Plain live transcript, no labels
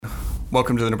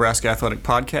Welcome to the Nebraska Athletic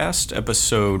Podcast,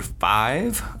 Episode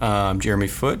 5. I'm Jeremy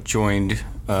Foote, joined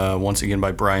once again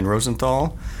by Brian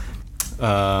Rosenthal.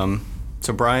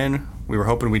 So Brian, we were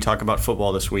hoping we'd talk about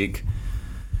football this week.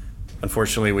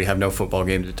 Unfortunately, we have no football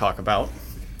game to talk about.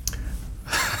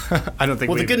 I don't think.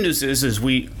 Well, the good news is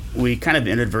we kind of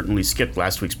inadvertently skipped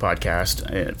last week's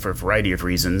podcast for a variety of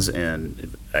reasons,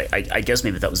 and I guess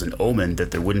maybe that was an omen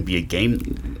that there wouldn't be a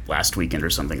game last weekend or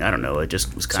something. I don't know. It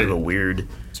just was kind of a weird.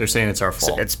 So you're saying it's our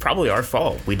fault? It's probably our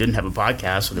fault. We didn't have a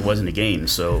podcast, so there wasn't a game.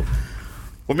 So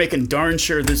we're making darn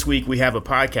sure this week we have a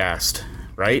podcast,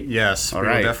 right? Yes. All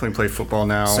right. We'll definitely play football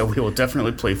now. So we will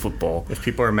definitely play football. If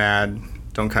people are mad,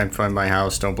 don't come find my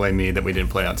house. Don't blame me that we didn't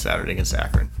play on Saturday against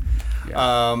Akron.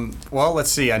 Yeah. Well, let's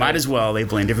see. Might as well. They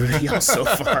blamed everybody else so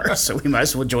far, so we might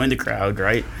as well join the crowd,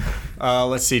 right?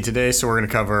 Let's see. Today, so we're going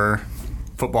to cover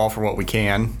football for what we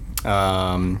can.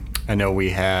 I know we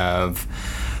have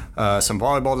some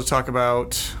volleyball to talk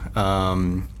about.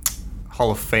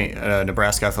 Hall of Fame,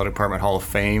 Nebraska Athletic Department Hall of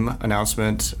Fame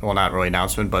announcement. Well, not really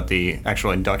announcement, but the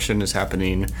actual induction is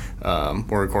happening.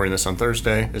 We're recording this on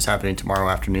Thursday. It's happening tomorrow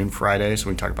afternoon, Friday, so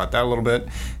we can talk about that a little bit.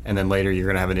 And then later you're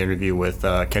going to have an interview with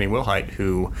Kenny Wilhite,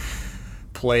 who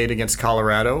played against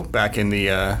Colorado back in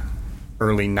the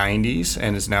early 90s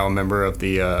and is now a member of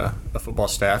the football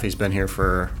staff. He's been here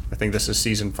for, I think this is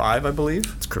season 5, I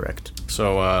believe. That's correct.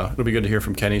 So it'll be good to hear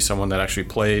from Kenny, someone that actually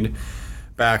played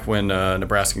back when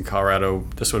Nebraska and Colorado,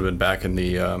 this would have been back in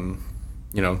the,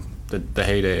 the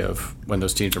heyday of when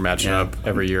those teams were matching up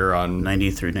every year on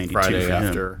 90 through 92 Friday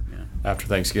after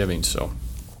Thanksgiving. So,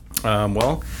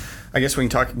 well, I guess we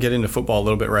can get into football a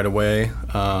little bit right away.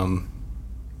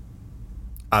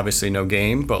 Obviously no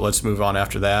game, but let's move on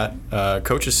after that.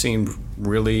 Coaches seemed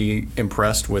really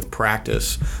impressed with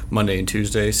practice Monday and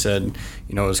Tuesday. Said,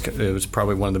 it was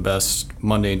probably one of the best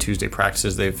Monday and Tuesday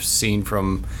practices they've seen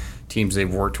from teams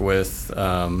they've worked with,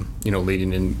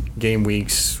 leading in game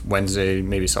weeks. Wednesday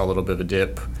maybe saw a little bit of a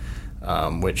dip,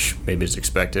 which maybe is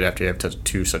expected after you have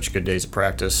two such good days of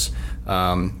practice.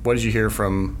 What did you hear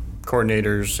from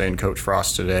coordinators and Coach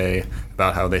Frost today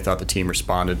about how they thought the team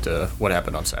responded to what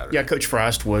happened on Saturday? Yeah, Coach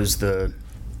Frost was the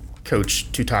coach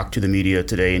to talk to the media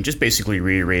today and just basically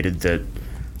reiterated that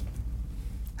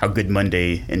how good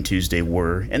Monday and Tuesday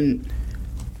were. And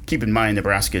keep in mind,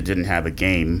 Nebraska didn't have a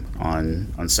game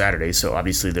on Saturday, so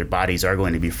obviously their bodies are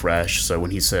going to be fresh. So when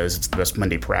he says it's the best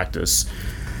Monday practice,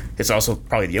 it's also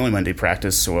probably the only Monday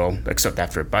practice, well, except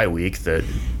after a bye week, that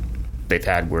they've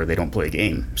had where they don't play a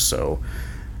game. So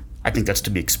I think that's to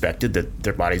be expected, that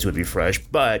their bodies would be fresh.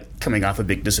 But coming off a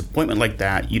big disappointment like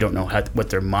that, you don't know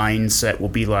what their mindset will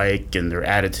be like and their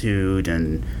attitude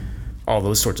and all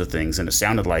those sorts of things. And it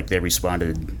sounded like they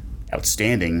responded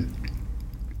outstanding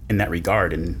in that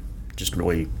regard and just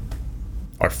really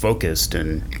are focused.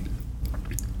 And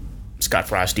Scott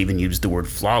Frost even used the word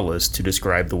flawless to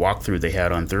describe the walkthrough they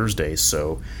had on Thursday.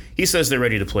 So he says they're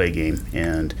ready to play a game,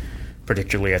 and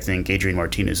particularly I think Adrian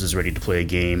Martinez is ready to play a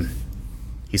game.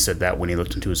 He said that when he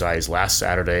looked into his eyes last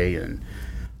Saturday, and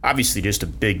obviously just a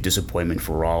big disappointment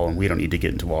for all, and we don't need to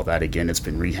get into all that again. It's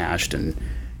been rehashed and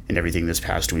everything this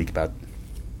past week about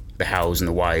the hows and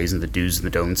the whys and the do's and the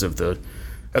don'ts of the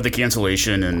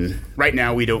cancellation. And right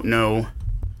now we don't know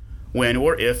when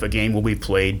or if a game will be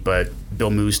played, but Bill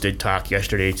Moos did talk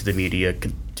yesterday to the media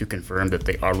to confirm that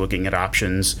they are looking at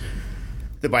options.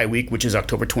 The bye week, which is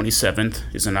October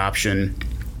 27th, is an option.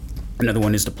 Another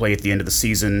one is to play at the end of the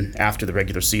season after the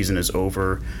regular season is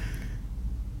over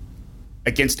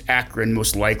against Akron,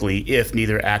 most likely, if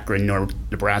neither Akron nor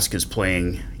Nebraska is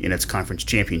playing in its conference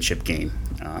championship game.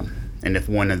 And if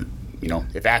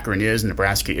if Akron is and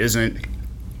Nebraska isn't,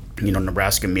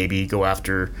 Nebraska maybe could go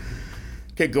after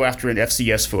an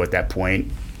FCS-FO at that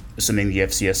point, assuming the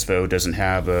FCS-FO doesn't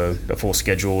have a full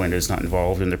schedule and is not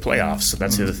involved in their playoffs. So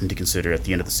that's the other thing to consider at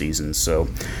the end of the season. So,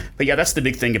 but yeah, that's the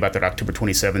big thing about that October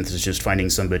 27th is just finding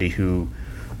somebody who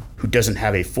doesn't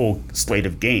have a full slate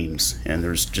of games, and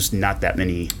there's just not that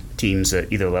many teams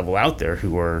at either level out there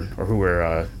who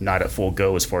are not at full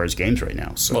go as far as games right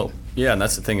now. So, well, yeah, and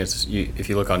that's the thing is, if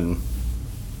you look on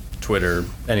Twitter,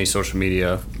 any social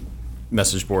media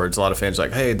message boards, a lot of fans are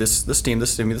like, hey, this team,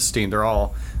 they're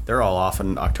all off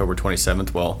on October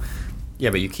 27th. Well, yeah,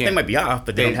 but you can't. They might be off,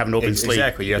 but they don't have an open slate.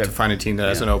 Exactly. You have to find a team that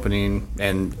has an opening,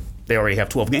 and they already have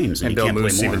 12 games, and you Bill can't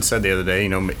Moos play more. even said the other day,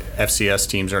 FCS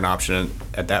teams are an option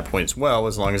at that point as well,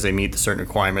 as long as they meet the certain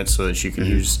requirements, so that you can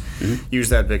use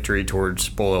that victory towards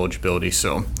bowl eligibility.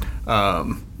 So,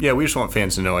 we just want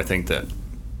fans to know. I think that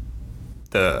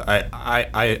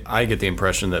I get the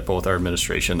impression that both our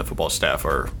administration and the football staff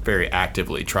are very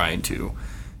actively trying to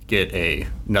get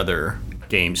another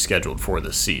games scheduled for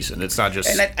this season. It's not just.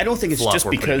 And I don't think it's just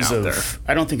because of. there.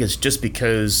 I don't think it's just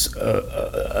because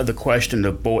of the question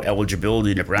of bowl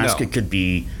eligibility. Nebraska could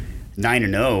be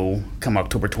 9-0 come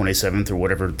October 27th or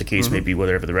whatever the case may be,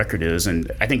 whatever the record is,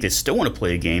 and I think they still want to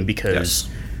play a game because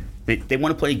they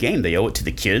want to play a game. They owe it to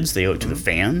the kids. They owe it to the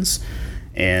fans,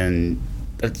 and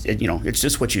it's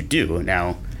just what you do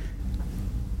now.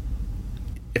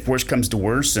 If worse comes to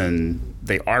worse and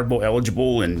they are bowl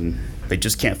eligible and they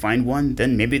just can't find one,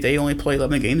 then maybe they only play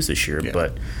 11 games this year. Yeah.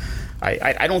 But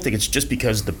I don't think it's just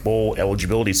because of the bowl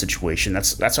eligibility situation.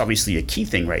 That's obviously a key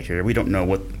thing right here. We don't know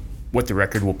what the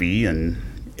record will be, and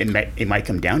it might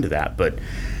come down to that. But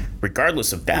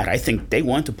regardless of that, I think they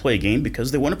want to play a game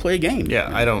because they want to play a game. Yeah,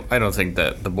 I don't think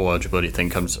that the bowl eligibility thing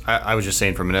comes. I was just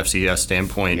saying from an FCS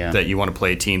standpoint that you want to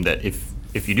play a team that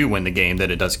if you do win the game, that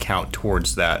it does count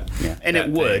towards that. Yeah, and it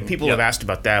would. Thing. People have asked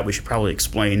about that. We should probably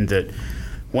explain that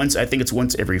once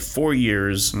every 4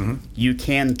 years, you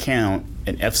can count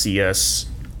an FCS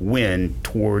win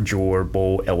towards your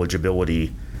bowl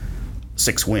eligibility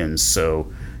 6 wins.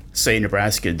 So say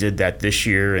Nebraska did that this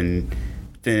year and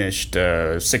finished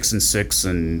 6-6,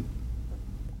 and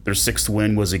their 6th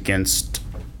win was against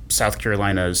South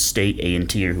Carolina State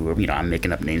A&T, or who, I'm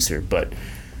making up names here, but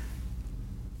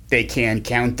they can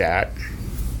count that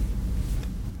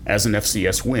as an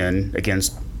FCS win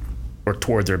against or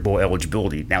toward their bowl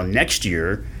eligibility. Now next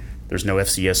year, there's no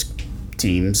FCS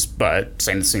teams, but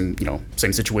same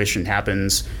situation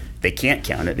happens. They can't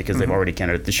count it because they've already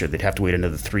counted it this year. They'd have to wait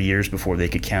another 3 years before they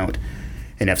could count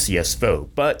an FCS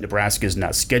vote. But Nebraska is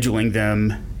not scheduling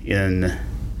them in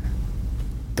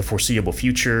the foreseeable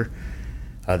future.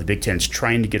 The Big Ten's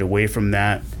trying to get away from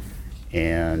that,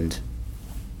 and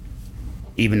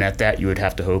even at that, you would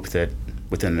have to hope that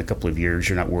within a couple of years,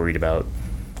 you're not worried about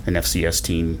an FCS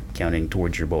team counting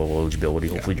towards your bowl eligibility.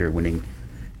 Hopefully, you're winning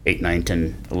 8, 9,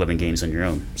 10, 11 games on your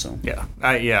own. So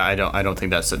I don't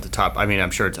think that's at the top. I mean, I'm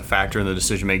sure it's a factor in the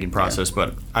decision-making process,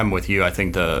 but I'm with you. I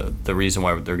think the reason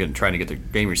why they're trying to get the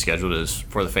game rescheduled is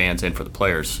for the fans and for the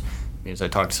players. I mean, as I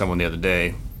talked to someone the other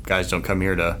day, guys don't come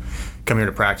here to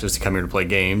practice, to come here to play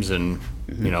games, and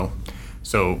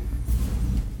so.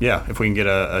 Yeah, if we can get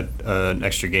an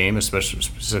extra game, especially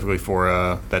specifically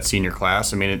for that senior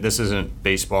class. I mean, this isn't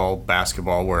baseball,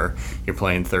 basketball, where you're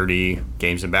playing 30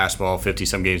 games in basketball,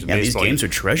 50-some games in baseball. These games are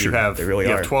treasured. They really are.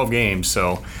 You have 12 games,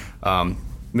 so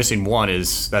missing one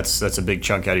that's a big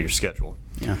chunk out of your schedule.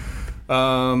 Yeah. I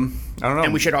don't know.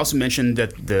 And we should also mention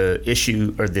that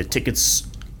the tickets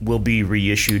will be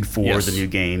reissued for the new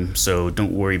game, so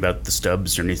don't worry about the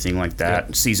stubs or anything like that.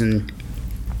 Yep. Season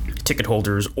ticket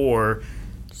holders or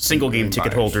single game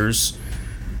ticket holders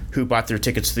who bought their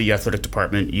tickets to the athletic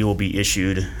department, you will be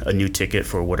issued a new ticket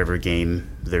for whatever game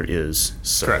there is.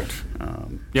 So, correct.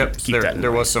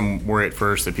 There was some worry at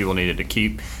first that people needed to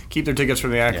keep their tickets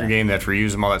from the Akron game. They have to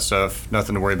reuse them, all that stuff.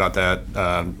 Nothing to worry about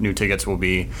that. New tickets will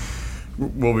be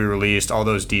released. All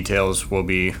those details will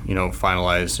be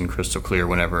finalized and crystal clear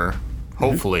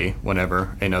hopefully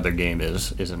whenever another game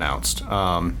is announced.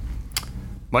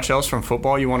 Much else from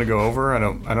football you want to go over? I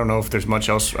don't know if there's much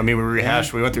else. I mean, we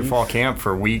rehashed. We went through fall camp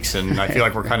for weeks, and I feel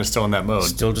like we're kind of still in that mode.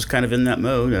 Still just kind of in that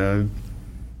mode.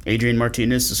 Adrian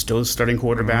Martinez is still starting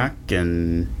quarterback,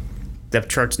 and depth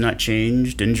chart's not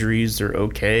changed. Injuries are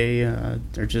okay.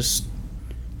 They're just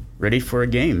ready for a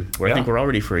game. I think we're all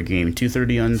ready for a game.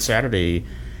 2:30 on Saturday.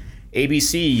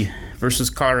 ABC versus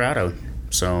Colorado.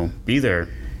 So be there.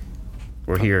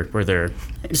 We're here. We're there.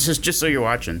 It's just so you're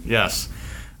watching. Yes.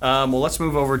 Well, let's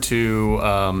move over to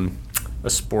a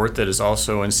sport that is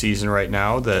also in season right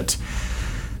now that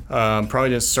probably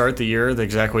didn't start the year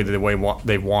exactly the way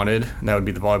they wanted, and that would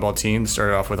be the volleyball team. They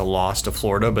started off with a loss to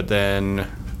Florida, but then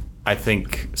I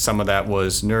think some of that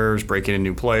was nerves, breaking in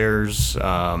new players,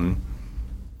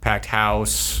 packed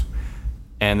house,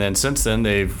 and then since then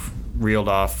they've reeled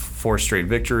off 4 straight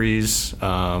victories,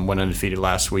 went undefeated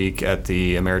last week at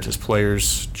the Emeritus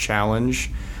Players Challenge.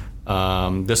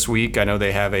 This week, I know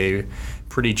they have a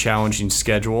pretty challenging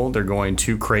schedule. They're going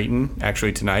to Creighton.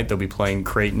 Actually, tonight they'll be playing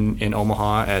Creighton in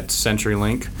Omaha at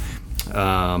CenturyLink.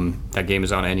 That game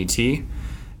is on NET.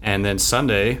 And then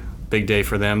Sunday, big day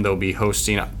for them, they'll be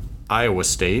hosting Iowa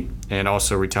State and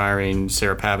also retiring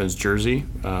Sarah Pavin's jersey.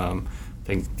 I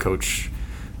think Coach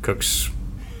Cook's...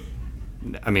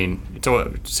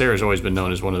 Sarah's always been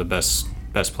known as one of the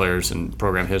best players in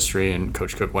program history, and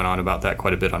Coach Cook went on about that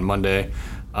quite a bit on Monday.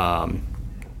 I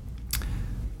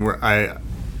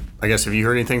guess, have you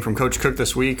heard anything from Coach Cook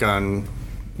this week on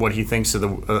what he thinks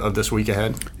of this week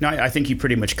ahead? No, I think he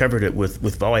pretty much covered it with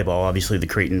volleyball. Obviously, the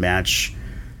Creighton match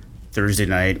Thursday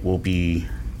night will be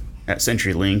at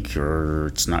CenturyLink, or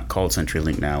it's not called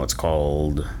CenturyLink now. It's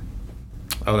called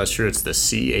Oh, that's true. It's the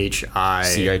CHA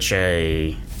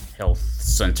Health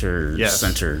Center. Yes.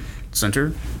 Center.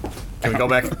 Can we go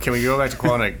back? Can we go back to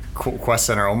calling it Quest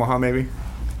Center Omaha, maybe?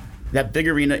 That big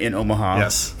arena in Omaha.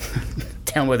 Yes.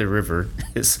 Down by the river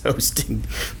is hosting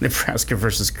Nebraska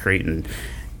versus Creighton.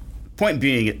 Point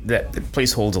being that the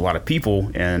place holds a lot of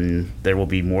people, and there will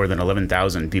be more than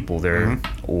 11,000 people there,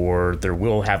 or there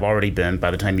will have already been by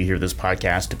the time you hear this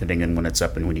podcast, depending on when it's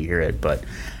up and when you hear it. But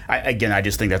I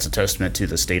just think that's a testament to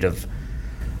the state of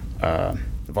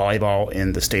volleyball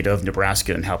in the state of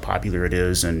Nebraska and how popular it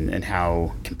is, and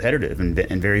how competitive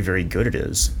and very, very good it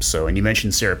is. So, and you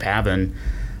mentioned Sarah Pavin.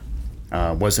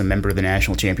 Was a member of the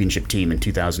national championship team in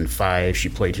 2005. She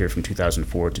played here from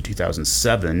 2004 to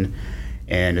 2007,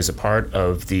 and is a part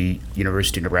of the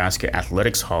University of Nebraska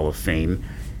Athletics Hall of Fame.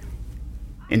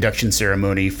 Induction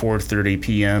ceremony, 4:30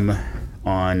 p.m.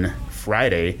 on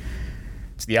Friday.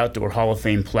 It's the Outdoor Hall of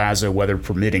Fame Plaza, weather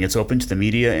permitting. It's open to the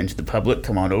media and to the public.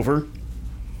 Come on over.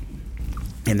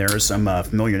 And there are some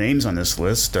familiar names on this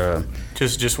list.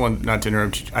 Just one, not to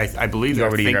interrupt. I believe You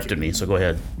already interrupted me, so go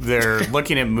ahead. They're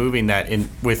looking at moving that in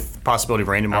with possibility of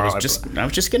rain tomorrow. I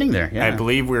was just getting there. Yeah. I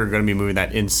believe we're going to be moving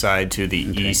that inside to the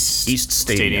East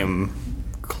Stadium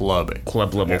Club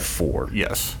level 4.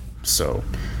 Yes. So,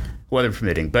 weather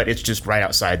permitting, but it's just right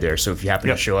outside there. So if you happen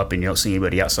to show up and you don't see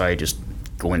anybody outside, just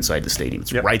go inside the stadium.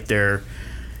 It's right there.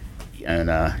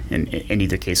 And in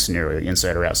either case scenario,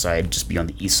 inside or outside, just be on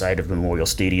the east side of Memorial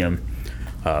Stadium,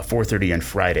 4:30 on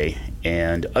Friday.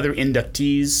 And other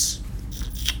inductees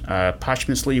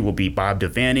posthumously will be Bob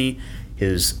Devaney,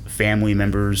 his family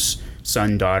members,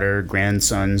 son, daughter,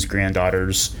 grandsons,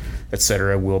 granddaughters,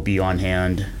 etc. will be on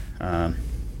hand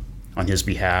on his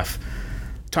behalf.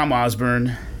 Tom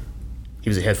Osborne, he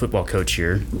was a head football coach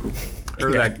here.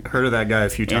 Heard of that guy a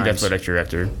few times. And athletic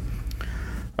director.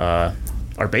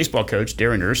 Our baseball coach,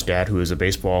 Darren Erstad, who is a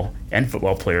baseball and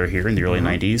football player here in the early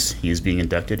 90s, he is being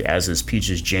inducted, as is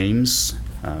Peaches James,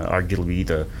 arguably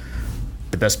the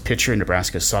best pitcher in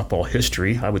Nebraska's softball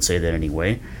history. I would say that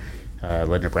anyway.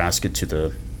 Led Nebraska to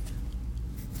the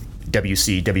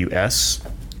WCWS,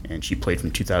 and she played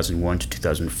from 2001 to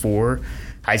 2004.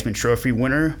 Heisman Trophy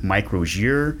winner, Mike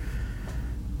Rozier.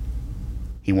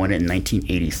 He won it in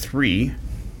 1983.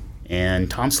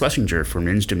 And Tom Schlesinger from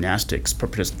men's gymnastics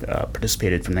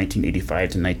participated from 1985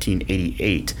 to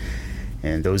 1988.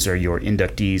 And those are your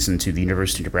inductees into the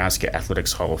University of Nebraska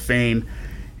Athletics Hall of Fame.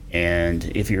 And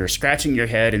if you're scratching your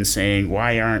head and saying,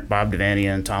 why aren't Bob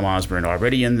Devaney and Tom Osborne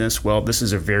already in this? Well, this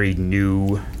is a very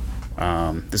new,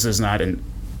 this is not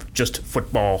just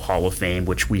football Hall of Fame,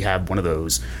 which we have one of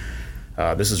those.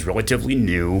 This is relatively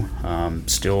new,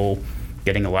 still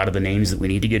getting a lot of the names that we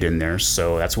need to get in there.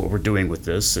 So that's what we're doing with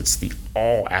this. It's the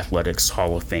All Athletics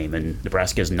Hall of Fame, and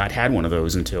Nebraska has not had one of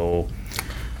those until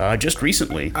just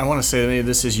recently. I want to say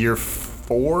this is year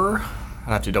 4. I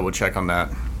have to double check on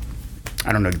that.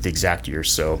 I don't know the exact year.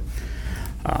 So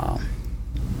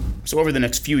over the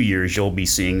next few years, you'll be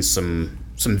seeing some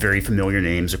very familiar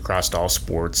names across all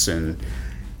sports, and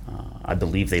I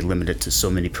believe they limit it to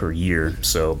so many per year.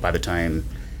 So by the time,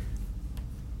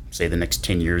 say, the next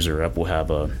 10 years are up, we'll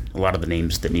have a lot of the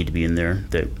names that need to be in there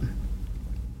that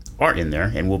aren't in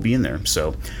there and will be in there.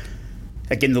 So,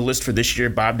 again, the list for this year: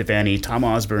 Bob Devaney, Tom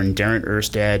Osborne, Darren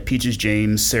Erstad, Peaches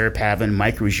James, Sarah Pavin,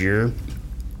 Mike Rozier,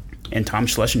 and Tom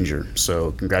Schlesinger.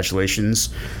 So,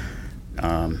 congratulations.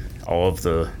 All of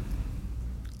the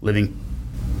living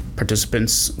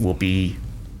participants will be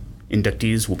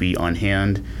inductees, will be on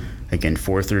hand. Again,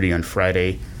 4:30 on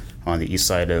Friday on the east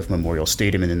side of Memorial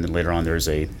Stadium, and then later on there's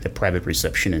a private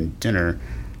reception and dinner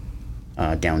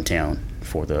downtown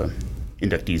for the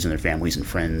inductees and their families and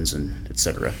friends and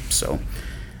etc. So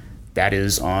that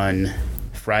is on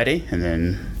Friday, and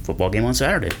then football game on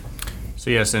Saturday.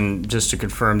 So yes, and just to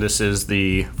confirm, this is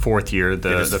the 4th year.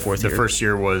 The first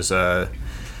year was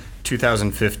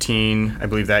 2015. I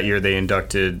believe that year they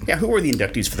inducted. Yeah, who were the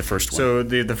inductees for the first one? So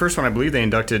the first one, I believe they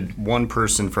inducted one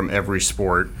person from every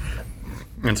sport.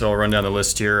 And so I'll run down the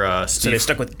list here. So they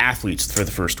stuck with athletes for the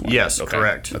first one? Yes, okay.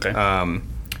 Correct. Okay. And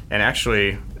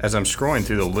actually, as I'm scrolling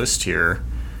through the list here,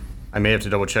 I may have to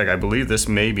double check. I believe this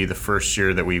may be the first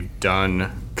year that we've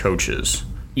done coaches.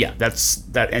 Yeah,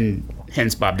 and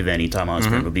hence Bob Devaney, Tom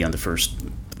Osborne would be on the first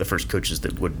coaches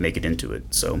that would make it into it.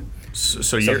 So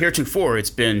heretofore it's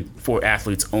been for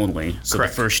athletes only. So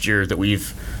correct. The first year that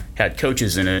we've had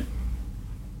coaches in it,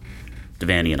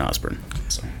 Devaney and Osborne.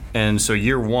 And so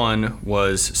year 1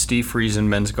 was Steve Friesen,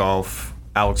 men's golf,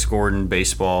 Alex Gordon,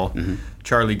 baseball,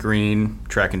 Charlie Green,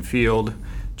 track and field,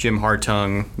 Jim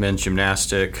Hartung, men's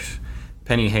gymnastics,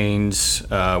 Penny Haynes,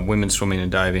 women's swimming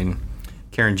and diving.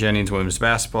 Karen Jennings, women's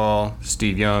basketball.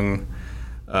 Steve Young,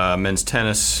 men's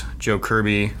tennis. Joe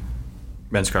Kirby,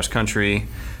 men's cross country.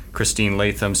 Christine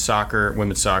Latham,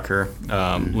 women's soccer.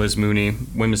 Liz Mooney,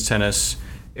 women's tennis.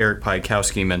 Eric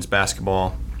Piakowski, men's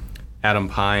basketball. Adam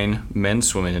Pine, men's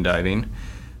swimming and diving.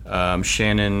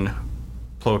 Shannon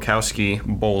Plokowski,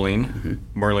 bowling.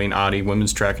 Marlene Oddie,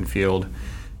 women's track and field.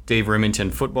 Dave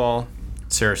Remington, football.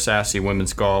 Sarah Sassy,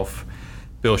 women's golf.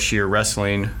 Bill Shear,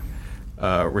 wrestling.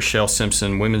 Rochelle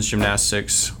Simpson, women's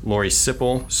gymnastics. Lori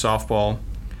Sipple, softball.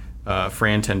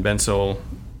 Fran Ten Bensel,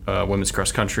 women's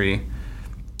cross country.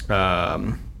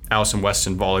 Allison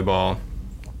Weston, volleyball.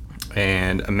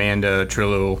 And Amanda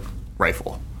Trillo,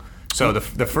 rifle. So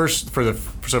for the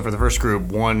first group,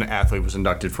 one athlete was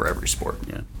inducted for every sport.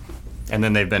 Yeah. And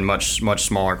then they've been much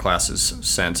smaller classes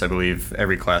since. I believe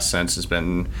every class since has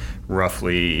been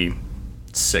roughly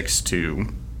 6 to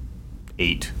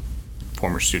 8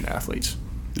 former student athletes.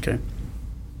 Okay.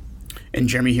 And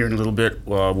Jeremy, here in a little bit,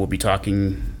 I'll be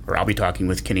talking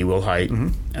with Kenny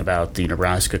Wilhite about the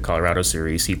Nebraska-Colorado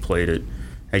series. He played it,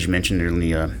 as you mentioned, in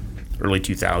the early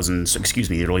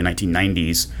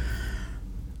 1990s.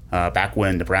 Back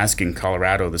when Nebraska and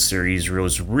Colorado, the series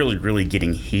was really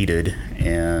getting heated,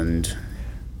 and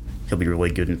he'll be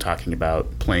really good in talking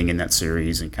about playing in that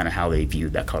series and kind of how they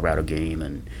viewed that Colorado game.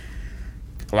 And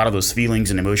a lot of those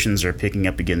feelings and emotions are picking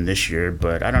up again this year,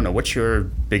 but I don't know, what's your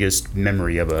biggest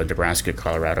memory of a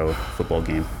Nebraska-Colorado football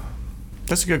game?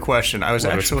 That's a good question. I was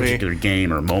actually... a particular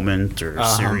game or moment or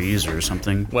series or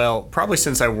something? Well, probably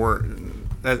since I worked...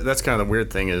 That's kind of the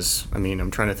weird thing is, I mean,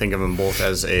 I'm trying to think of them both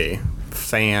as a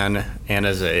fan and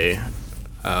as a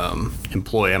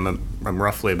employee. I'm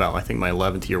roughly about, I think, my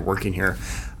 11th year working here.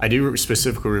 I do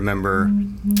specifically remember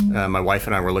my wife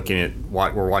and I were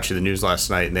watching the news last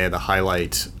night, and they had the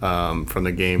highlight from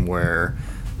the game where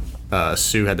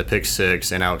Sue had the pick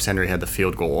six and Alex Henry had the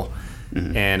field goal.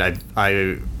 And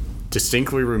I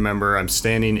distinctly remember I'm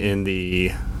standing in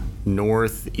the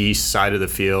northeast side of the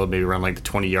field, maybe around like the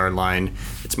 20-yard line.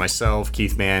 It's myself,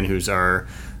 Keith Mann, who's our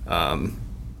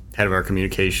head of our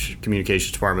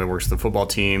communications department, works the football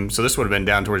team. So this would have been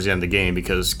down towards the end of the game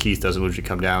because Keith doesn't usually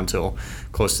come down until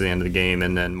close to the end of the game.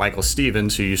 And then Michael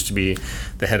Stevens, who used to be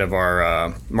the head of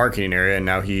our marketing area, and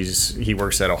now he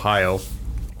works at Ohio.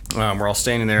 We're all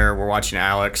standing there. We're watching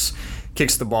Alex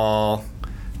kicks the ball,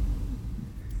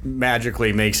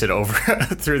 magically makes it over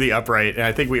through the upright, and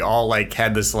I think we all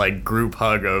had this group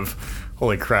hug of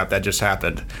holy crap, that just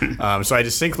happened. So I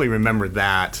distinctly remember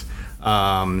that.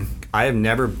 I have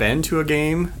never been to a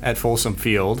game at Folsom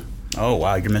Field. Oh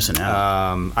wow, you're missing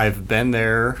out. I've been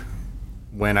there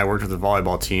when I worked with the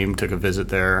volleyball team, took a visit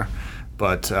there,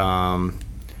 but I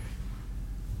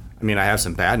mean, I have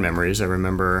some bad memories. I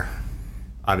remember,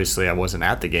 obviously I wasn't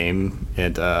at the game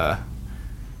the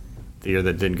year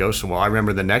that didn't go so well. I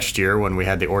remember the next year when we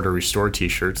had the Order Restore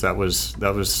T-shirts. That was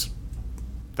nice.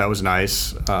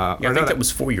 I think that was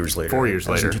 4 years later. 4 years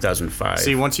later, in 2005.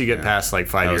 See, once you get past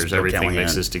 5 years, everything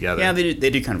mixes together. Yeah, they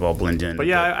do kind of all blend in. But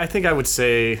yeah, I think I would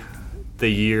say the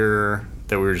year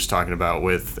that we were just talking about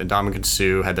with Ndamukong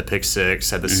Suh had the pick six,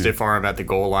 had the stiff arm at the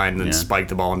goal line, and then spiked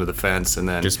the ball into the fence, and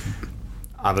then just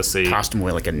obviously tossed him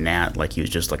away like a gnat, like he was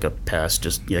just like a pest.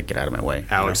 Just get out of my way.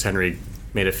 Alex Henry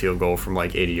made a field goal from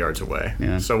 80 yards away.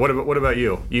 Yeah. So what about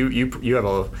you? You have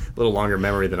a little longer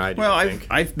memory than I do. Well, I think.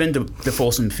 I've been to the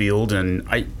Folsom Field, and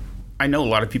I know a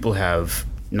lot of people have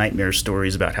nightmare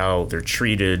stories about how they're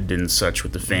treated and such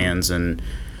with the fans. And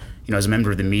as a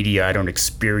member of the media, I don't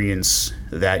experience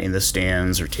that in the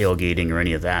stands or tailgating or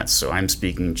any of that. So I'm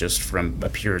speaking just from a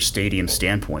pure stadium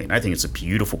standpoint. I think it's a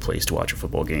beautiful place to watch a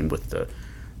football game with the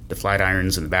flat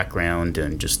irons in the background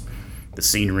and just the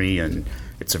scenery, and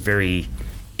it's a very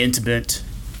intimate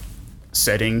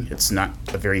setting. It's not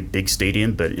a very big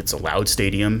stadium, but it's a loud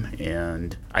stadium,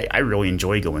 and I really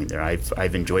enjoy going there.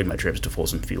 I've enjoyed my trips to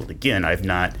Folsom Field. Again, I've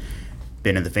not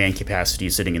been in the fan capacity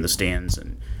sitting in the stands,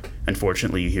 and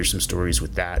unfortunately you hear some stories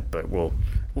with that, but we'll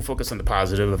focus on the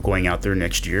positive of going out there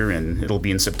next year, and it'll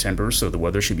be in September, so the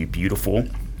weather should be beautiful.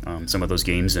 Some of those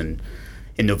games in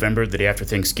November, the day after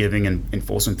Thanksgiving in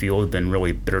Folsom Field, have been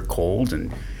really bitter cold,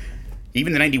 and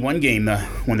even the 91 game,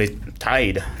 when they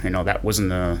tied, that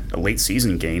wasn't a late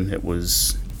season game. It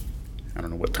was, I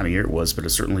don't know what time of year it was, but it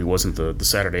certainly wasn't the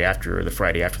Saturday after or the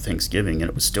Friday after Thanksgiving, and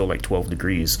it was still 12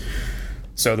 degrees.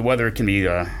 So the weather can be,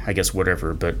 I guess,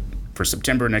 whatever. But for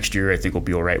September next year, I think we'll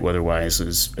be all right weather-wise.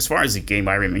 As far as the game,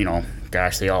 I remember,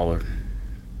 gosh, they're all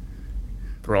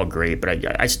great, but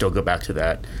I still go back to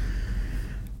that.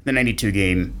 The 92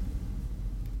 game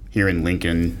here in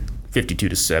Lincoln,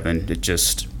 52-7,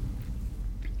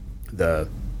 the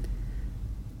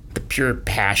pure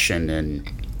passion and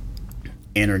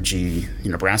energy.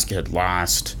 Nebraska had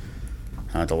lost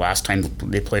the last time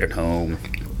they played at home.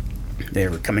 They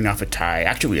were coming off a tie,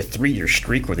 actually a 3-year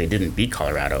streak where they didn't beat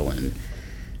Colorado, and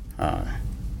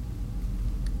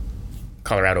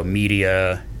Colorado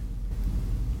media,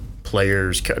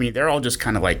 players, I mean, they're all just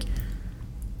kind of like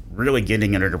really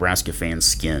getting under Nebraska fans'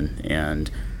 skin, and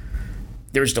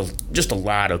there's just a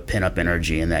lot of pent-up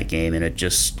energy in that game, and it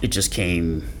just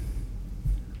came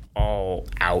all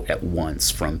out at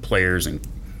once from players and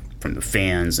from the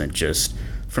fans, and just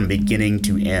from beginning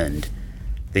to end,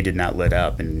 they did not let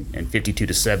up. And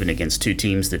 52-7 against two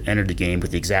teams that entered the game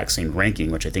with the exact same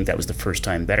ranking, which I think that was the first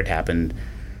time that had happened,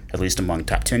 at least among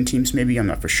top 10 teams maybe, I'm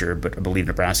not for sure, but I believe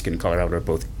Nebraska and Colorado are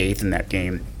both 8th in that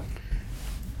game.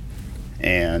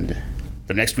 And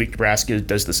the next week, Nebraska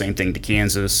does the same thing to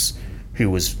Kansas, who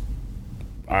was,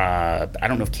 I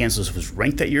don't know if Kansas was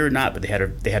ranked that year or not, but they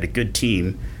had a good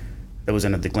team. That was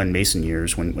under the Glenn Mason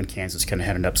years when Kansas kind of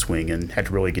had an upswing and had a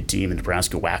really good team, and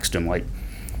Nebraska waxed them like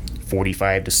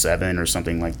 45-7 or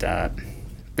something like that.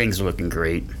 Things are looking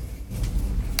great.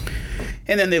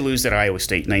 And then they lose at Iowa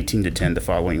State 19-10 the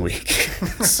following week.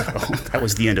 So that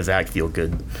was the end of that feel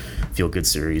good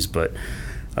series. But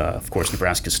of course,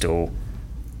 Nebraska still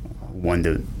won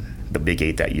the Big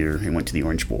 8 that year and went to the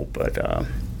Orange Bowl. But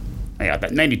yeah,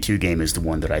 that 92 game is the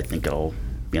one that I think will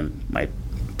be on my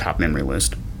top memory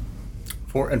list.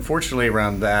 Unfortunately,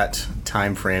 around that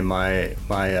time frame, my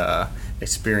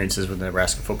experiences with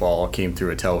Nebraska football came through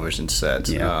a television set.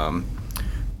 Yeah.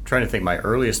 Trying to think, my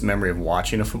earliest memory of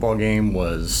watching a football game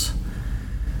was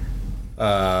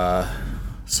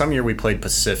some year we played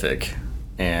Pacific,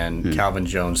 and Calvin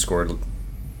Jones scored.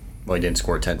 Well, he didn't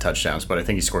score 10 touchdowns, but I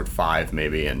think he scored 5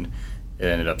 maybe, and it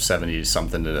ended up 70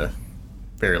 something to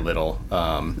very little.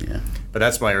 Yeah. But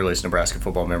that's my earliest Nebraska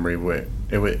football memory.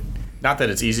 Not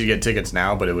that it's easy to get tickets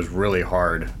now, but it was really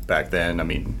hard back then. I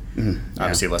mean,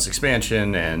 obviously less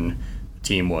expansion, and the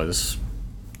team was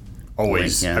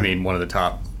always, one of the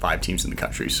top 5 teams in the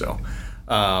country. So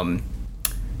kind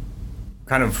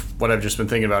of what I've just been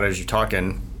thinking about as you're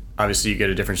talking, obviously you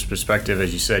get a different perspective.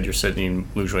 As you said, you're sitting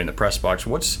usually in the press box.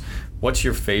 What's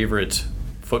your favorite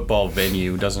football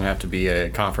venue? It doesn't have to be a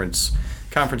conference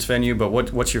venue, but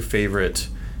what's your favorite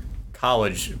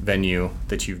college venue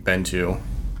that you've been to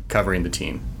covering the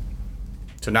team?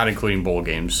 So not including bowl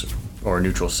games or a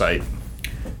neutral site.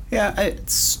 Yeah,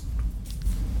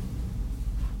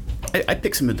 I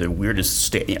pick some of the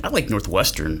weirdest I like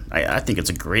Northwestern. I think it's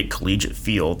a great collegiate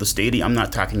feel. The stadium, I'm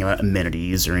not talking about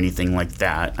amenities or anything like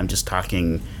that. I'm just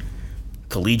talking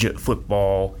collegiate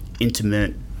football,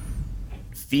 intimate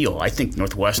feel. I think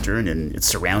Northwestern and its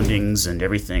surroundings and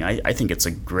everything, I think it's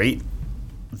a great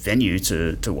venue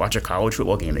to watch a college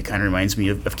football game. It kind of reminds me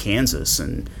of Kansas,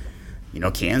 and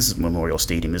Kansas Memorial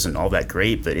Stadium isn't all that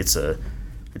great, but it's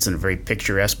in a very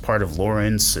picturesque part of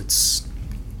Lawrence. It's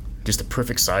just the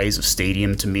perfect size of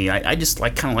stadium to me. I just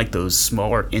kind of like those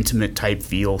smaller, intimate type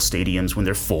feel stadiums when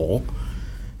they're full,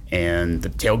 and the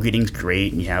tailgating's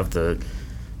great, and you have the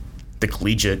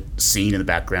collegiate scene in the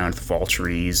background, the fall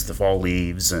trees, the fall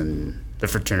leaves, and the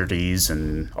fraternities,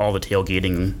 and all the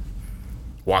tailgating,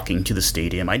 walking to the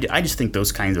stadium. I just think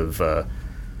those kinds of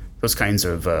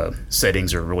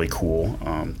settings are really cool.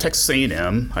 Texas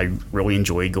A&M, I really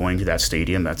enjoy going to that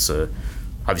stadium. That's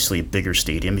obviously a bigger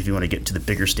stadium. If you want to get to the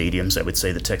bigger stadiums, I would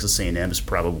say that Texas A&M is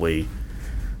probably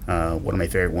one of my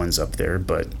favorite ones up there.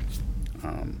 But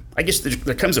I guess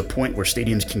there comes a point where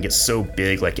stadiums can get so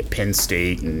big, like at Penn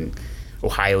State and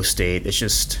Ohio State.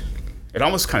 It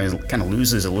almost kind of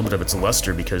loses a little bit of its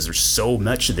luster because there's so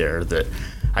much there that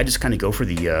I just kind of go for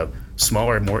the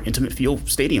smaller, more intimate feel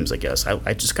stadiums, I guess.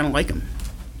 I just kind of like them.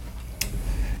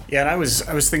 Yeah, and I was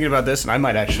thinking about this, and I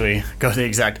might actually go the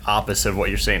exact opposite of what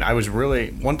you're saying.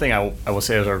 One thing I will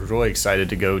say is I was really excited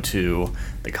to go to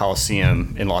the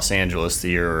Coliseum in Los Angeles the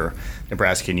year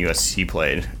Nebraska and USC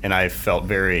played, and I felt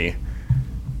very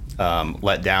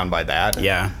let down by that.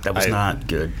 Yeah, that was not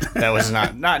good. That was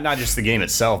not just the game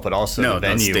itself, but also the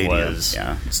venue was.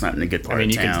 Yeah, it's not in a good part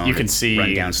of town. You can see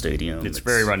rundown stadium. It's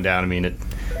very rundown. I mean,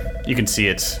 you can see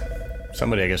it's.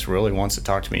 Somebody I guess really wants to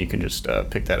talk to me. You can just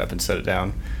pick that up and set it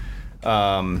down.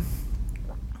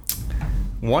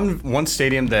 One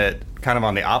stadium that kind of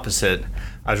on the opposite,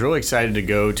 I was really excited to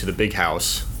go to the Big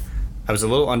House. I was a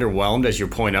little underwhelmed as you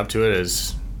point up to it,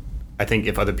 as I think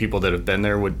if other people that have been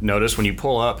there would notice. When you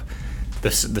pull up,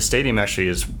 the stadium actually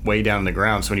is way down in the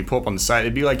ground. So when you pull up on the side,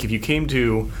 it'd be like if you came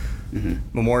to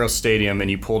Memorial Stadium and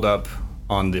you pulled up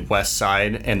on the west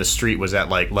side and the street was at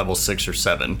like level 6 or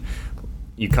 7.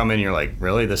 you come in and you're like,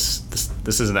 really, this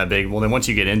isn't that big. Well, then once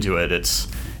you get into it, it's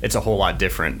a whole lot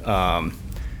different.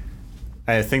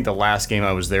 I think the last game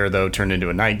I was there, though, turned into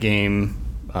a night game.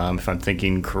 If I'm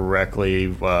thinking correctly,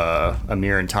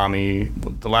 Amir and Tommy,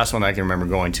 the last one I can remember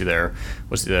going to there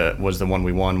was the one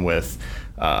we won with.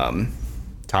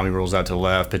 Tommy rolls out to the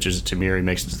left, pitches it to Amir, he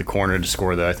makes it to the corner to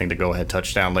score the go-ahead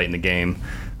touchdown late in the game.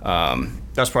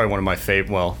 That's probably one of my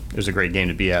favorite. Well, it was a great game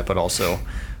to be at, but also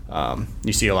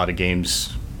you see a lot of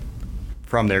games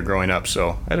from there growing up,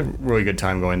 so I had a really good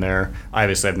time going there. I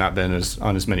obviously have not been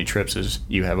on as many trips as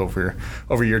you have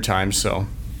over your time, so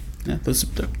yeah, that's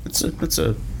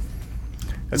a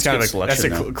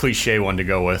cliche one to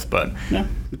go with, but yeah,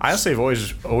 I honestly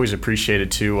have always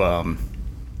appreciated too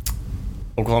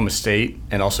Oklahoma State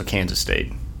and also Kansas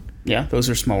State. Yeah, those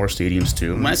are smaller stadiums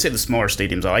too. When I say the smaller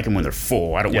stadiums, I like them when they're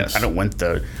full. I'm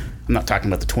not talking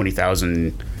about the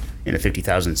 20,000 in a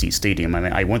 50,000 seat stadium. I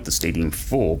mean, I want the stadium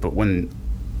full, but when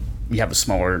you have a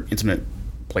smaller, intimate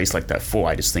place like that full,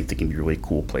 I just think they can be really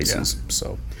cool places. Yeah.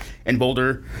 So, and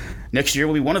Boulder next year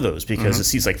will be one of those because it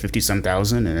seats like 50-some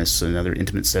thousand, and it's another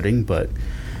intimate setting. But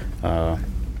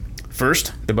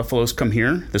first, the Buffaloes come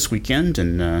here this weekend,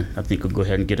 and I think we'll go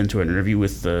ahead and get into an interview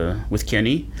with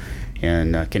Kenny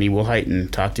and Kenny Wilhite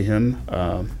and talk to him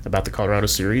about the Colorado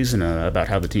series and about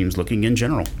how the team's looking in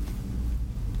general.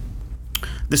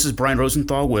 This is Brian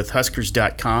Rosenthal with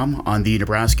Huskers.com on the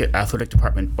Nebraska Athletic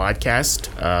Department podcast.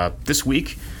 This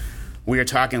week, we are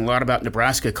talking a lot about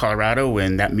Nebraska, Colorado,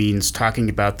 and that means talking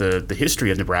about the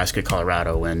history of Nebraska,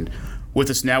 Colorado. And with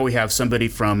us now, we have somebody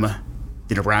from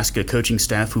the Nebraska coaching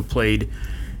staff who played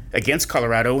against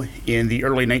Colorado in the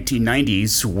early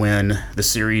 1990s when the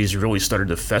series really started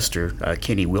to fester.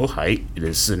 Kenny Wilhite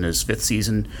is in his 5th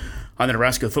season on the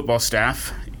Nebraska football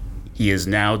staff. He is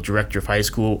now Director of High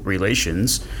School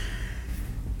Relations.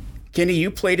 Kenny,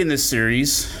 you played in this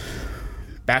series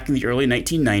back in the early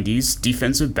 1990s,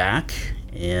 defensive back.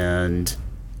 And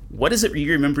what is it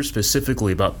you remember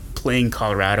specifically about playing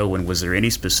Colorado, and was there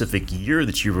any specific year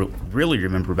that you really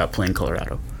remember about playing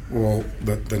Colorado? Well,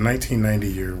 the 1990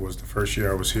 year was the first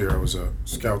year I was here. I was a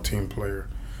scout team player.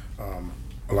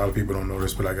 A lot of people don't know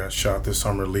this, but I got shot this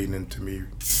summer leading into me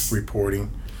reporting.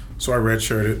 So I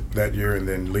redshirted that year, and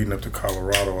then leading up to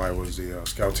Colorado, I was the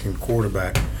scout team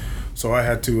quarterback. So I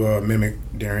had to mimic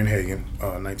Darren Hagen,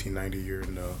 1990 year.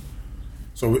 And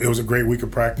so it was a great week of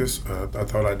practice. I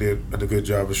thought I did a good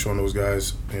job of showing those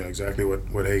guys exactly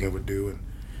what Hagen would do. And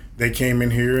they came in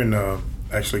here and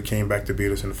actually came back to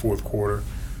beat us in the fourth quarter.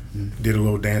 Did a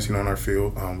little dancing on our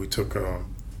field. We took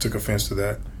offense to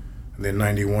that. And then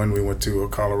 91, we went to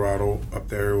Colorado. Up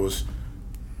there it was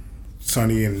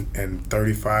sunny and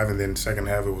 35, and then second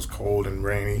half it was cold and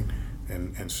raining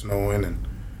and snowing,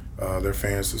 and their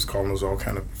fans was calling us all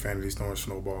kind of profanities, throwing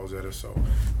snowballs at us. So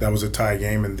that was a tie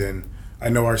game. And then I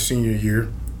know our senior year,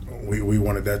 we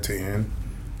wanted that to end.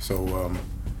 So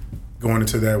going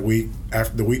into that week,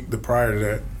 after the prior to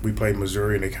that, we played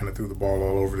Missouri, and they kind of threw the ball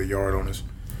all over the yard on us.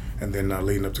 And then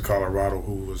leading up to Colorado,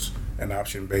 who was an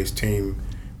option-based team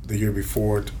the year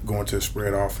before, going to a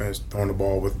spread offense, throwing the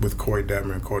ball with Corey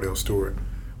Detmer and Cordell Stewart.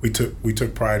 We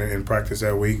took pride in practice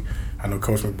that week. I know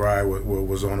Coach McBride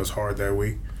was on us hard that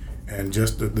week. And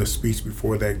just the speech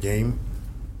before that game,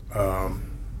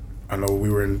 I know we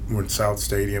were in South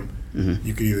Stadium. Mm-hmm.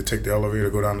 You could either take the elevator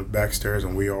or go down the back stairs,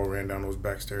 and we all ran down those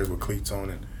back stairs with cleats on.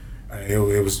 And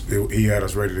he had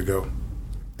us ready to go.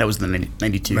 That was the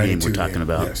 92 game we're talking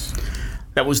about. Yes.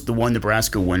 That was the one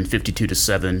Nebraska won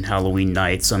 52-7 Halloween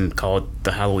night. Some call it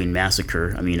the Halloween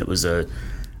Massacre. I mean, it was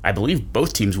I believe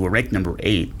both teams were ranked number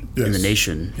 8 in the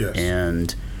nation. Yes.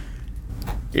 And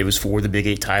it was for the Big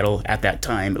 8 title at that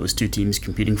time. It was 2 teams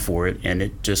competing for it. And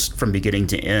it just, from beginning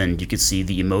to end, you could see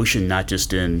the emotion not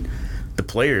just in the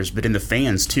players, but in the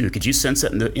fans, too. Could you sense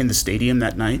that in the stadium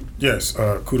that night? Yes.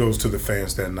 Kudos to the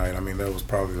fans that night. I mean, that was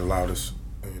probably the loudest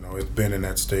it's been in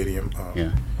that stadium.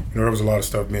 Yeah. There was a lot of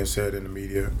stuff being said in the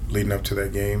media leading up to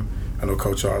that game. I know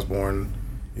Coach Osborne,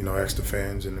 asked the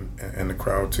fans and the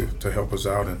crowd to help us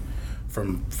out. And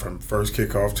from first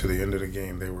kickoff to the end of the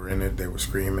game, they were in it. They were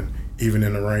screaming, even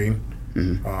in the rain,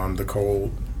 the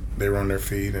cold. They were on their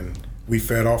feet, and we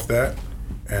fed off that.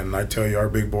 And I tell you, our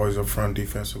big boys up front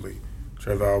defensively,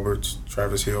 Trev Alberts,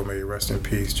 Travis Hill, may he rest in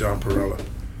peace, John Perella,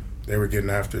 they were getting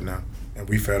after it now, and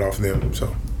we fed off them.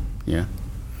 So, yeah.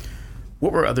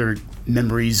 What were other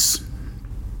memories,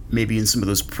 maybe in some of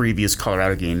those previous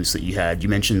Colorado games that you had? You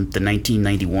mentioned the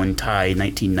 1991 tie,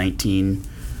 1919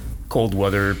 cold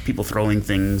weather, people throwing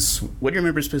things. What do you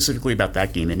remember specifically about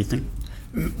that game? Anything?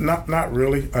 Not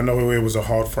really. I know it was a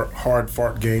hard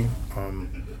fought game.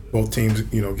 Both teams,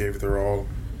 gave it their all.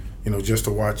 just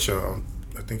to watch. I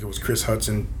think it was Chris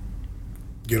Hudson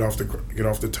get off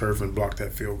the turf and block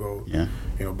that field goal. Yeah.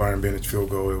 Byron Bennett's field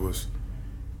goal. It was.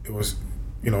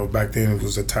 Back then it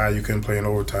was a tie. You couldn't play in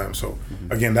overtime. So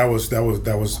again, that was.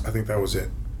 I think that was it.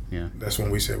 Yeah. That's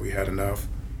when we said we had enough.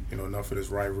 Enough of this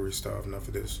rivalry stuff. Enough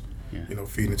of this. Yeah.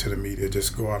 Feeding it to the media.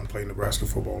 Just go out and play Nebraska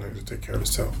football and to take care of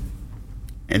itself.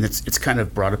 And it's kind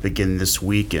of brought up again this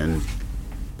week, and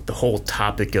the whole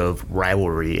topic of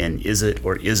rivalry and is it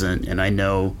or isn't. And I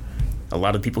know a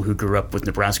lot of people who grew up with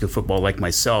Nebraska football, like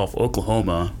myself,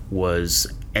 Oklahoma was,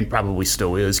 and probably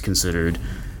still is, considered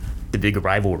the big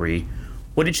rivalry.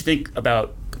 What did you think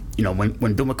about,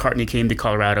 when Bill McCartney came to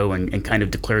Colorado and kind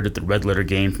of declared it the red letter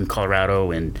game from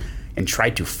Colorado and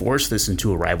tried to force this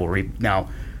into a rivalry? Now,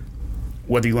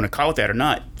 whether you want to call it that or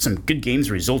not, some good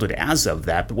games resulted as of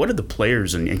that. But what did the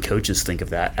players and coaches think of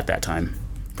that at that time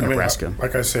for Nebraska?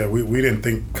 Like I said, we didn't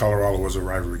think Colorado was a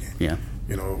rivalry game. Yeah.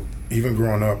 Even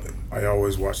growing up, I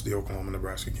always watched the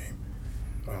Oklahoma-Nebraska game.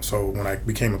 So when I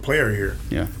became a player here,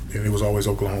 it was always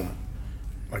Oklahoma.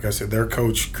 Like I said, their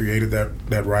coach created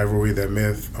that rivalry, that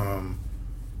myth.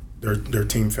 Their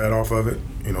team fed off of it.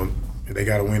 They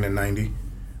got to win in 90.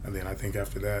 And then I think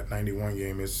after that 91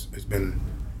 game, it's been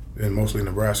mostly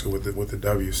Nebraska with the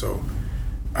W. So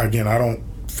again, I don't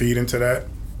feed into that.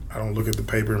 I don't look at the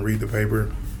paper and read the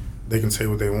paper. They can say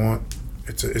what they want.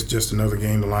 It's just another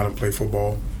game to line up and play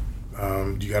football.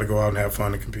 You got to go out and have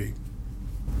fun and compete.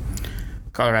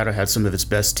 Colorado had some of its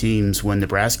best teams when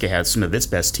Nebraska had some of its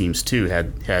best teams too.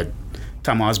 Had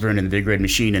Tom Osborne and the Big Red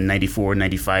Machine in 94,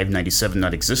 95, 97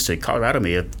 not existed, Colorado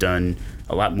may have done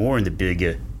a lot more in the Big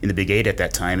 8 at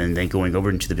that time and then going over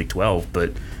into the Big 12.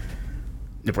 But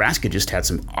Nebraska just had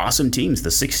some awesome teams.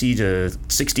 The 60 to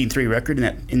 16-3 record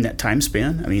in that time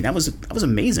span. I mean, that was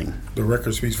amazing. The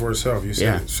record speaks for itself. You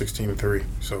said 16-3.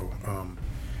 So,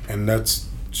 and that's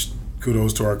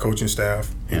kudos to our coaching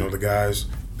staff. The guys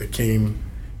that came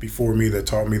before me that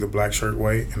taught me the black shirt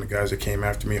way, and the guys that came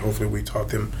after me. Hopefully, we taught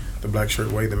them the black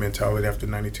shirt way, the mentality after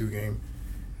the 92 game.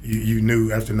 You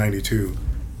knew after 92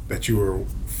 that you were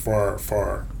far,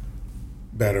 far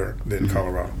better than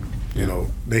Colorado.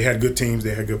 They had good teams,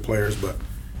 they had good players, but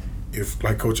if,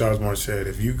 like Coach Osborne said,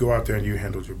 if you go out there and you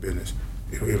handle your business,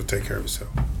 it'll take care of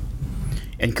itself.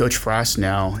 And Coach Frost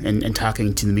now, and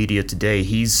talking to the media today,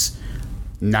 he's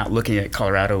not looking at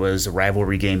Colorado as a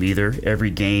rivalry game either. Every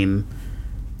game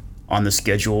on the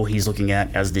schedule he's looking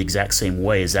at as the exact same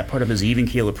way. Is that part of his even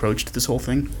keel approach to this whole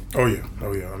thing? Oh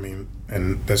yeah. I mean,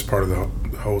 and that's part of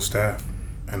the whole staff,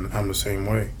 and I'm the same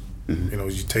way.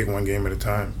 You take one game at a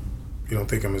time. You don't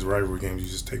think them as rivalry games. You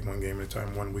just take one game at a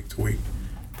time, 1 week to week,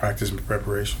 practice and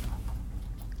preparation.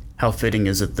 How fitting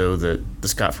is it, though, that the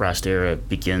Scott Frost era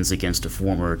begins against a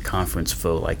former conference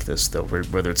foe like this, though,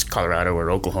 whether it's Colorado or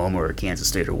Oklahoma or Kansas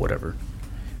State or whatever?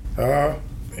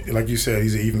 Like you said,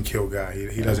 he's an even kill guy.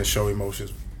 He doesn't show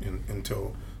emotions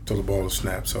until the ball is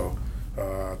snapped. So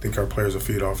I think our players will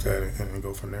feed off that and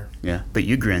go from there. Yeah, but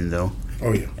you grin, though.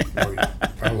 Oh, yeah.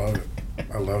 I love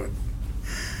it.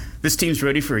 This team's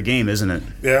ready for a game, isn't it?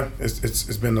 Yeah,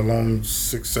 it's been a long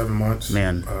 6-7 months.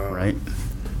 Man, right?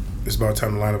 It's about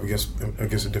time to line up against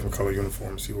a different color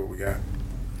uniform and see what we got.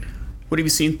 What have you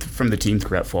seen from the team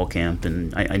throughout fall camp?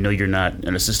 And I know you're not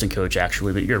an assistant coach,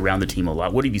 actually, but you're around the team a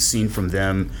lot. What have you seen from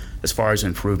them as far as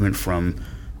improvement from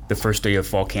the first day of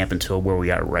fall camp until where we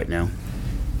are right now?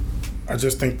 I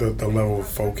just think the level of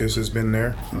focus has been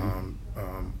there.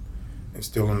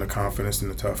 Instilling the confidence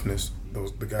and the toughness.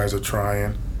 The guys are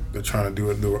trying. They're trying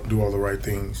to do all the right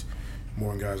things.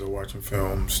 More guys are watching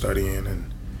film, studying,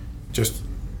 and just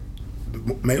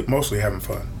mostly having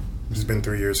fun. It's been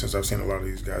 3 years since I've seen a lot of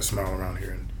these guys smile around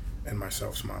here and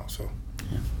myself smile. So,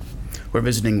 yeah. We're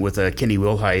visiting with Kenny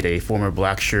Wilhite, a former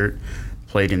black shirt,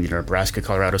 played in the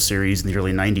Nebraska-Colorado series in the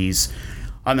early 90s.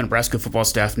 On the Nebraska football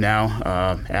staff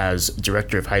now as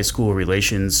Director of High School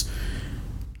Relations.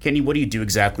 Kenny, what do you do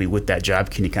exactly with that job?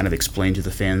 Can you kind of explain to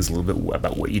the fans a little bit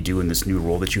about what you do in this new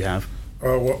role that you have?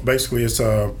 Well, basically, it's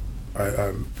I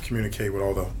communicate with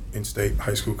all the in-state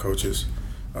high school coaches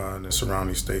and the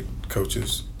surrounding state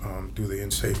coaches, do the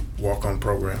in-state walk-on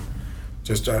program.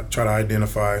 Just try to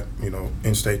identify,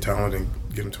 in-state talent and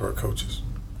get them to our coaches.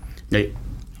 Now,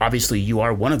 obviously, you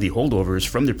are one of the holdovers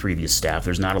from the previous staff.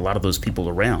 There's not a lot of those people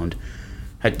around.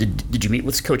 Did you meet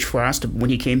with Coach Frost when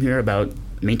he came here about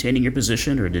maintaining your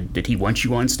position, or did he want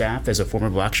you on staff as a former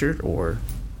black shirt, or?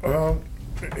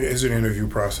 It's an interview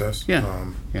process.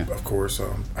 Yeah. Of course.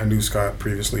 I knew Scott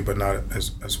previously, but not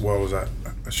as well as I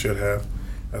should have,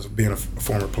 as being a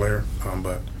former player.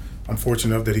 But I'm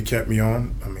fortunate enough that he kept me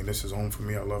on. I mean, this is home for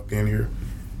me. I love being here.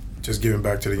 Just giving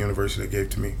back to the university they gave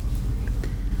to me.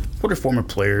 What do former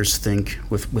players think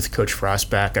with Coach Frost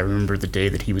back? I remember the day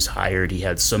that he was hired, he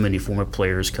had so many former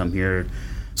players come here,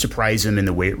 surprise him in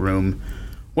the weight room.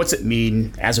 What's it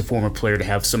mean as a former player to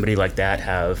have somebody like that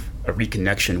have a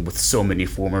reconnection with so many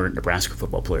former Nebraska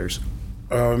football players?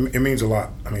 It means a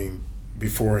lot. I mean,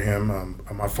 before him,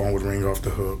 my phone would ring off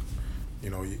the hook. You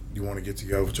know, you want to get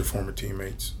together with your former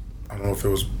teammates. I don't know if it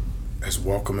was as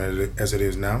welcome as it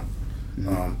is now.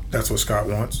 That's what Scott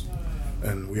wants.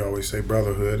 And we always say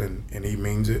brotherhood, and he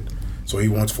means it. So he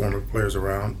wants former players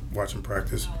around, watching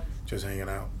practice, just hanging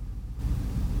out.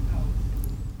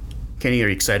 Kenny, are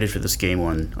you excited for this game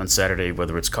on Saturday,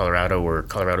 whether it's Colorado or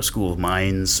Colorado School of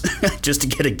Mines, just to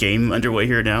get a game underway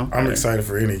here now? I'm excited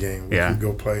for any game. We can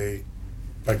go play,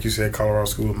 like you said, Colorado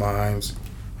School of Mines,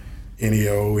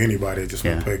 NEO, anybody. Just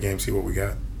want to play a game, see what we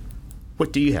got.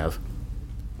 What do you have?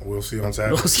 We'll see on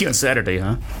Saturday. We'll see on Saturday,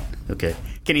 huh? Okay.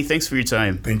 Kenny, thanks for your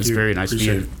time. Thank you. It's very nice of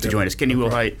you to join us. Kenny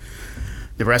Wilhite,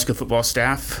 Nebraska football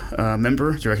staff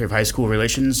member, Director of High School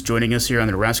Relations, joining us here on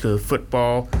the Nebraska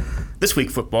This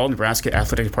Week Football, Nebraska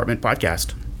Athletic Department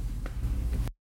podcast.